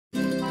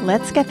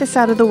Let's get this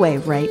out of the way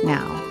right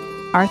now.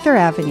 Arthur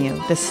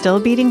Avenue, the still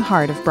beating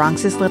heart of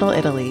Bronx's Little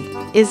Italy,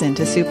 isn't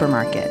a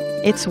supermarket.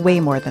 It's way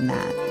more than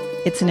that.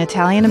 It's an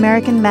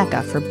Italian-American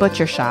mecca for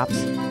butcher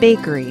shops,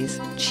 bakeries,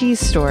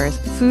 cheese stores,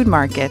 food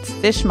markets,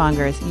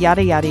 fishmongers,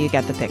 yada yada, you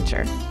get the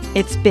picture.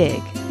 It's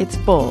big, it's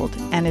bold,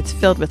 and it's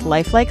filled with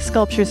lifelike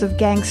sculptures of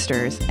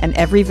gangsters and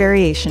every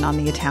variation on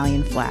the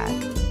Italian flag.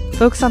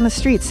 Folks on the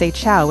street say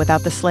ciao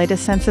without the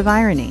slightest sense of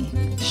irony.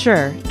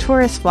 Sure,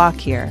 tourists flock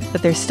here,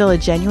 but there's still a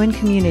genuine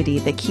community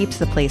that keeps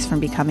the place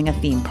from becoming a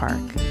theme park.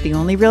 The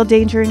only real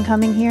danger in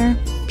coming here?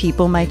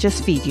 People might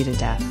just feed you to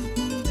death.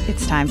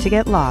 It's time to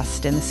get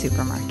lost in the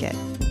supermarket.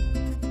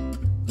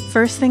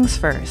 First things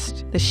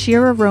first, the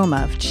sheer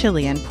aroma of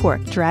chili and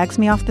pork drags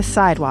me off the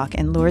sidewalk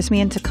and lures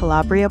me into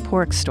Calabria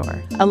Pork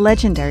Store, a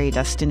legendary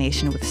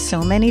destination with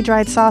so many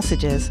dried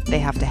sausages, they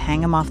have to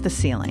hang them off the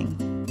ceiling.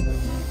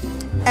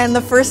 And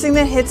the first thing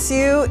that hits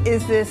you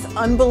is this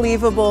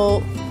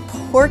unbelievable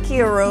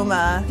porky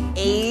aroma,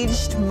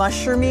 aged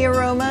mushroomy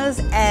aromas,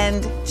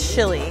 and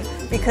chili.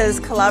 Because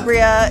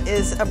Calabria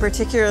is a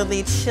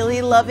particularly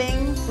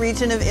chili-loving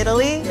region of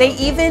Italy. They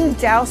even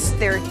douse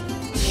their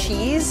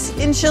cheese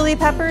in chili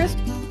peppers.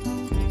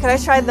 Could I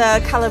try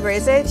the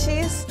Calabrese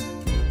cheese?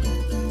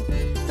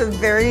 It's a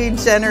very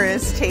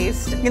generous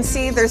taste. You can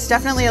see there's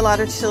definitely a lot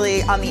of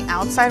chili on the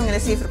outside. I'm gonna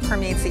see if it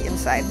permeates the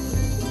inside.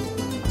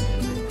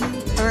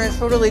 And it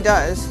totally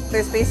does.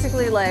 There's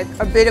basically like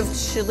a bit of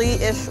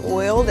chili-ish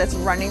oil that's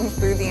running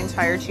through the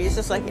entire cheese,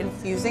 just like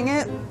infusing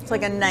it. It's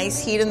like a nice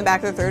heat in the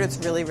back of the throat. It's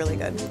really, really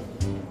good.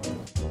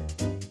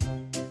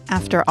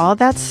 After all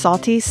that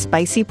salty,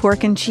 spicy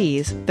pork and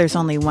cheese, there's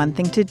only one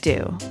thing to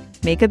do.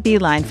 Make a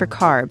beeline for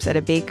carbs at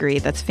a bakery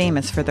that's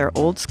famous for their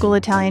old-school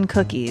Italian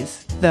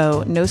cookies.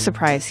 Though, no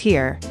surprise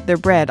here, their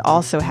bread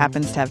also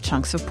happens to have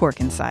chunks of pork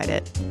inside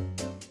it.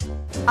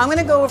 I'm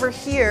gonna go over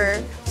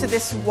here to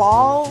this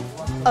wall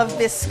of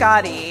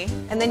biscotti,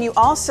 and then you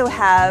also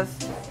have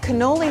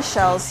cannoli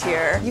shells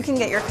here. You can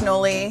get your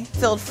cannoli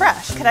filled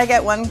fresh. Could I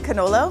get one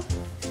cannolo?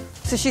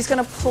 So she's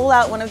gonna pull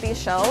out one of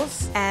these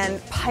shells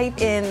and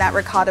pipe in that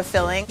ricotta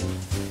filling.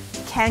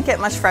 Can't get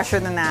much fresher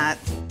than that.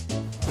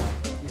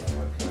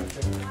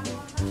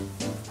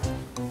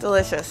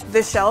 Delicious.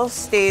 The shell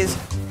stays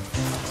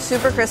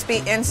super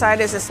crispy. Inside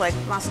is this like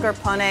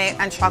mascarpone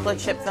and chocolate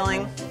chip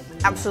filling.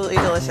 Absolutely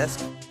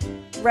delicious.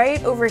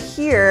 Right over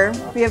here,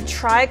 we have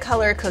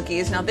tricolor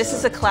cookies. Now this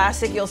is a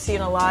classic you'll see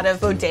in a lot of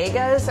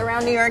bodegas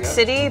around New York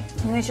City. I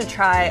think we should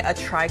try a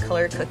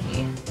tricolor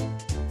cookie.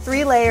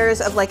 3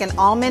 layers of like an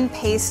almond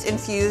paste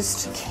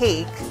infused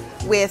cake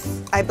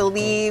with, I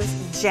believe,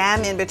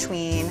 jam in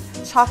between,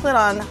 chocolate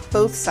on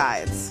both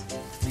sides.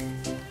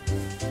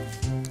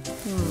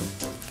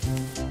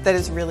 That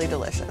is really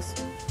delicious.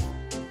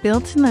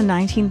 Built in the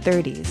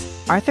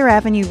 1930s, Arthur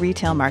Avenue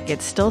Retail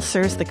Market still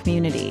serves the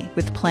community,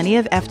 with plenty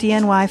of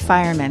FDNY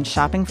firemen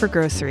shopping for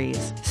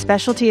groceries,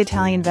 specialty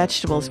Italian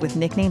vegetables with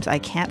nicknames I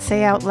can't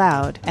say out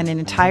loud, and an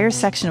entire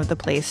section of the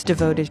place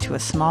devoted to a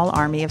small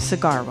army of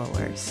cigar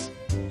rollers.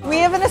 We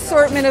have an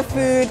assortment of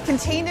food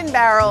contained in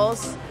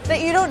barrels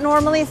that you don't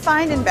normally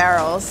find in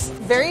barrels.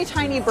 Very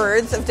tiny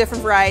birds of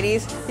different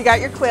varieties. You got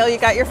your quail, you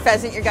got your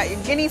pheasant, you got your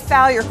guinea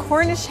fowl, your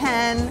Cornish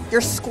hen,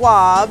 your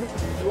squab.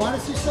 You want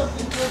to see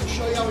something good?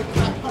 Show you how we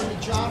crack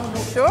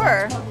Parmigiano?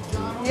 Sure.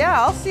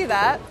 Yeah, I'll see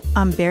that.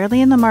 I'm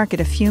barely in the market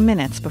a few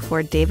minutes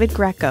before David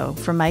Greco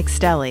from Mike's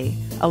Deli,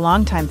 a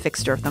longtime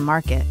fixture of the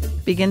market,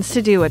 begins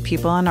to do what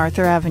people on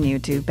Arthur Avenue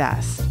do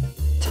best.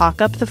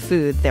 Talk up the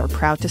food they're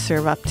proud to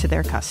serve up to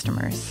their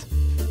customers.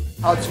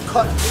 How it's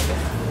cut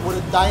with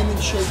a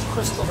diamond-shaped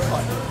crystal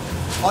cut.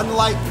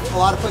 Unlike a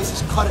lot of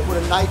places, cut it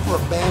with a knife or a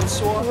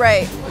bandsaw.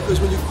 Right. Because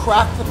when you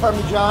crack the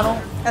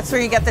Parmigiano, that's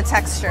where you get the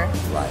texture.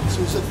 Right.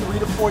 So it's a 3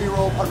 to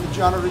 4-year-old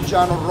Parmigiano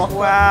Reggiano Rocca.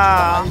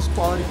 Wow. Which is the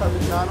highest quality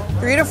Parmigiano.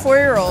 3 to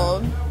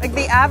 4-year-old. Like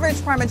the average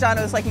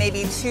Parmigiano is like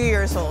maybe 2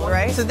 years old,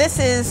 right? So this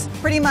is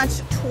pretty much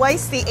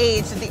twice the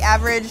age of the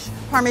average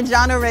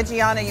Parmigiano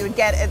Reggiano you would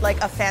get at like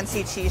a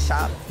fancy cheese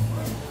shop.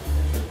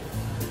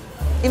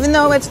 Even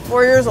though it's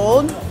 4 years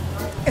old,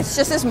 it's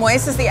just as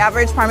moist as the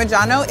average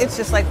Parmigiano. It's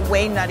just like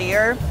way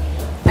nuttier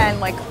and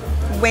like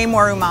way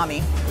more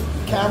umami.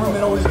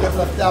 Cameramen always get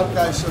left out,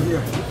 guys, so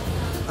here.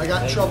 I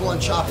got in trouble on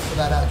chopping for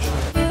that, actually.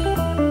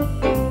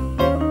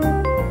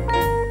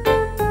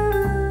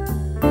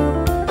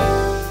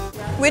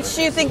 Which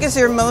do you think is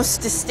your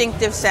most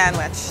distinctive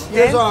sandwich?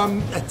 Here's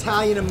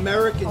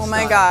Italian-American style. Oh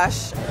my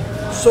gosh.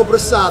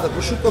 Sopressata,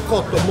 prosciutto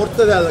cotto,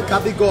 mortadella,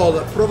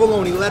 capicola,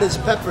 provolone, lettuce,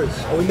 peppers.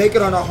 And we make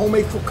it on our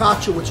homemade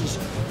focaccia, which is,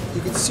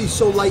 you can see,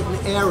 so light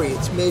and airy.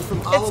 It's made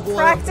from olive oil. It's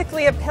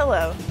practically a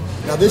pillow.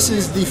 Now this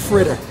is the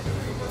fritter.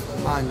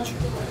 Ange.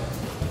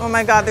 Oh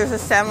my God, there's a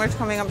sandwich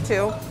coming up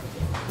too.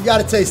 You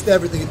gotta taste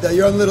everything.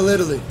 You're in Little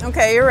Italy.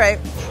 Okay, you're right.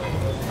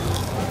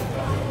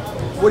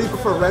 What do you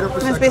prefer, red or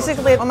prosecco? It's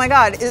basically, oh my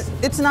God,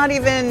 it's not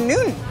even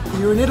noon.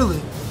 You're in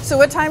Italy. So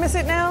what time is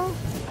it now?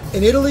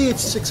 In Italy,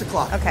 it's 6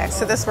 o'clock. Okay,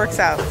 so this works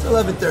out. It's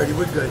 11:30,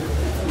 we're good.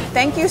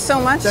 Thank you so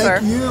much, sir.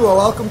 Thank you,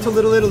 welcome to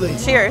Little Italy.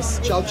 Cheers.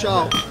 Ciao,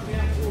 ciao.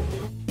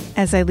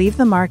 As I leave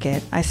the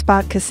market, I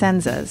spot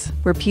Casenzas,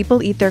 where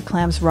people eat their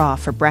clams raw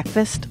for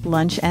breakfast,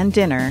 lunch, and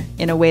dinner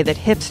in a way that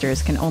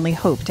hipsters can only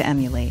hope to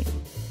emulate.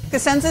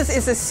 Casenzas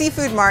is a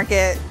seafood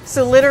market,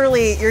 so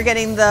literally you're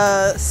getting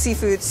the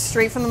seafood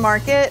straight from the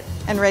market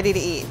and ready to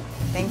eat.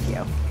 Thank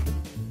you.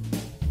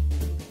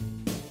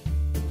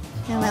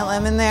 And that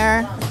lemon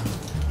there,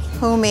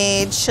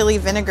 homemade chili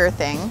vinegar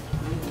thing.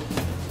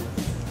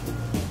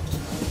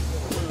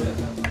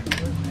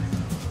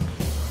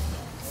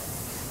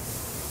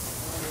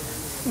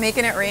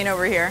 Making it rain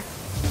over here.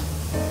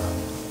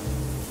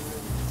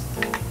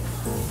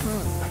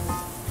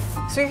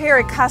 So we're here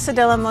at Casa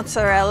della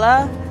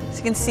Mozzarella. So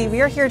you can see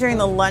we are here during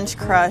the lunch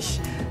crush.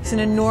 It's an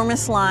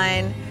enormous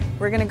line.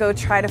 We're gonna go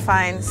try to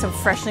find some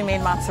freshly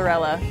made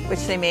mozzarella,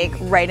 which they make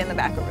right in the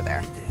back over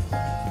there.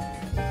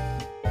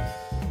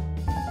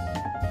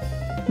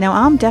 Now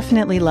I'm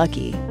definitely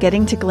lucky,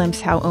 getting to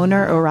glimpse how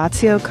owner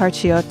Orazio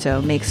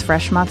Carciotto makes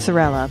fresh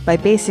mozzarella by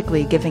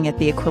basically giving it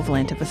the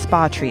equivalent of a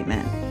spa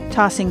treatment.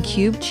 Tossing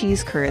cubed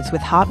cheese curds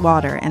with hot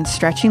water and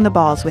stretching the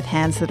balls with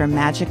hands that are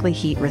magically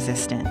heat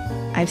resistant.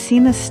 I've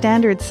seen the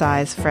standard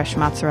size fresh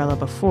mozzarella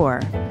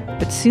before,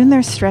 but soon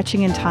they're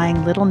stretching and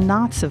tying little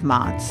knots of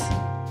mozz.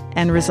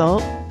 End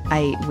result, I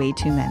ate way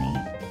too many.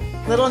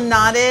 Little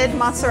knotted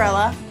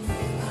mozzarella.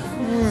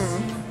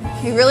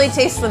 You really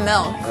taste the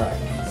milk.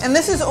 And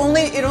this is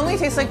it only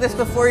tastes like this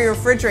before you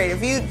refrigerate.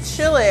 If you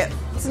chill it,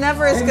 it's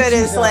never as good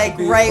as like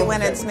right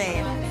when it's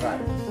made.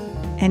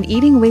 And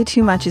eating way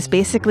too much is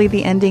basically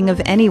the ending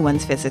of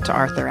anyone's visit to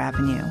Arthur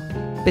Avenue.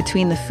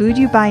 Between the food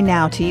you buy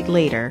now to eat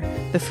later,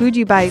 the food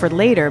you buy for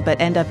later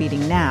but end up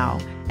eating now,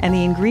 and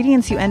the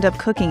ingredients you end up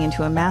cooking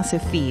into a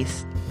massive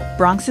feast,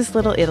 Bronx's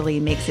Little Italy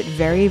makes it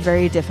very,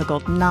 very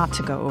difficult not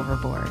to go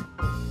overboard.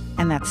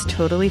 And that's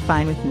totally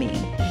fine with me.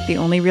 The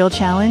only real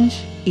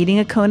challenge? Eating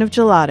a cone of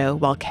gelato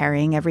while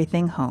carrying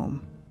everything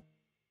home.